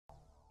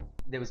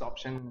there was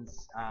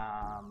options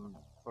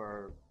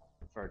for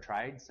a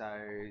trade, so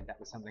that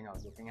was something I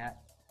was looking at.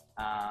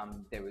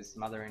 There was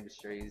some other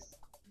industries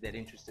that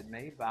interested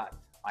me, but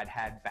I'd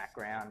had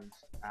background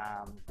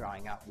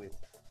growing up with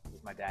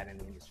my dad in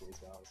the industry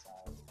as well, so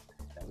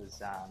that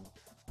was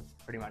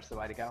pretty much the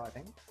way to go, I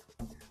think.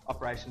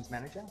 Operations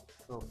manager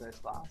for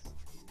First Glass.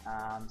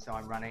 So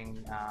I'm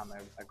running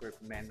a group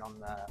of men on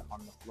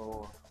the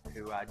floor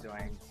who are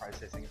doing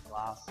processing of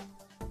glass,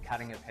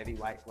 cutting of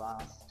heavyweight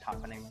glass,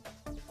 toughening,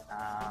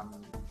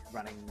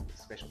 running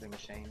specialty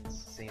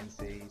machines,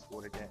 CNCs,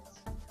 water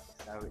jets.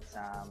 So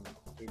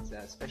it's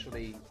a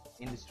specialty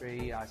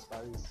industry, I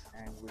suppose,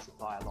 and we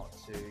supply a lot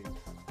to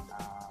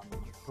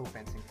pool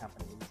fencing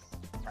companies,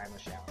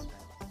 frameless shower screens.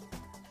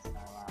 So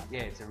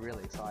yeah, it's a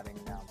really exciting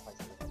place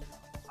to live.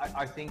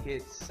 I think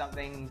it's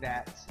something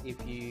that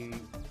if you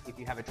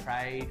have a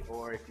trade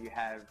or if you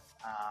have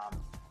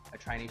a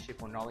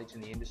traineeship or knowledge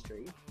in the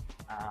industry,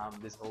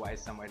 there's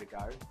always somewhere to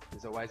go.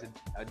 There's always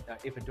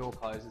if a door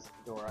closes,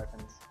 the door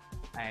opens,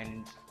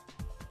 and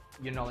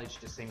your knowledge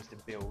just seems to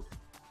build.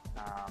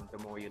 The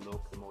more you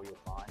look, the more you'll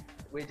find.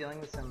 We're dealing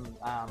with some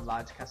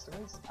large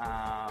customers,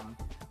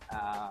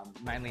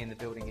 mainly in the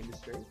building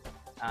industry,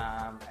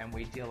 and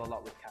we deal a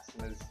lot with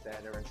customers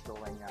that are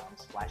installing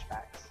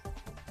splashbacks.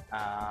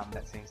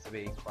 That seems to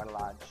be quite a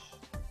large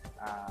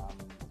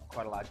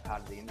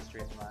part of the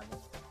industry at the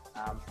moment.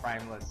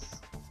 Frameless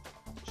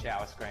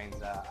shower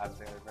screens are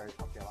very, very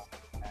popular,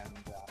 and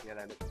yeah,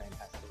 they look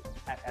fantastic.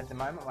 At the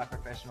moment, my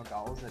professional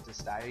goals are to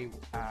stay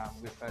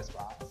with First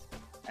Glass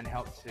and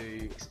help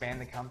to expand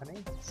the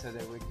company so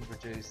that we can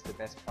produce the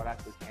best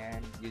product we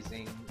can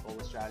using all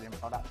Australian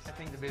products. I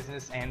think the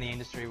business and the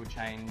industry will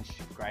change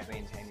greatly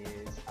in 10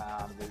 years.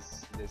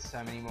 There's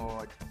so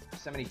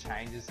many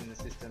changes in the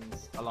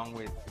systems, along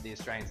with the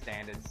Australian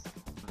standards.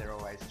 They're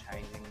always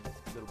changing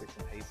little bits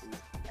and pieces,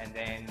 and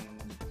then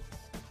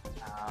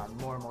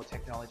more and more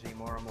technology,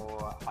 more and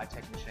more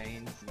high-tech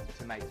machines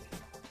to make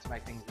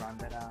things run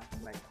better, to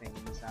make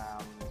things,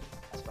 I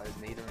suppose,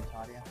 neater and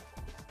tidier.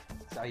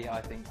 So yeah,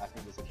 I think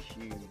there's a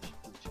huge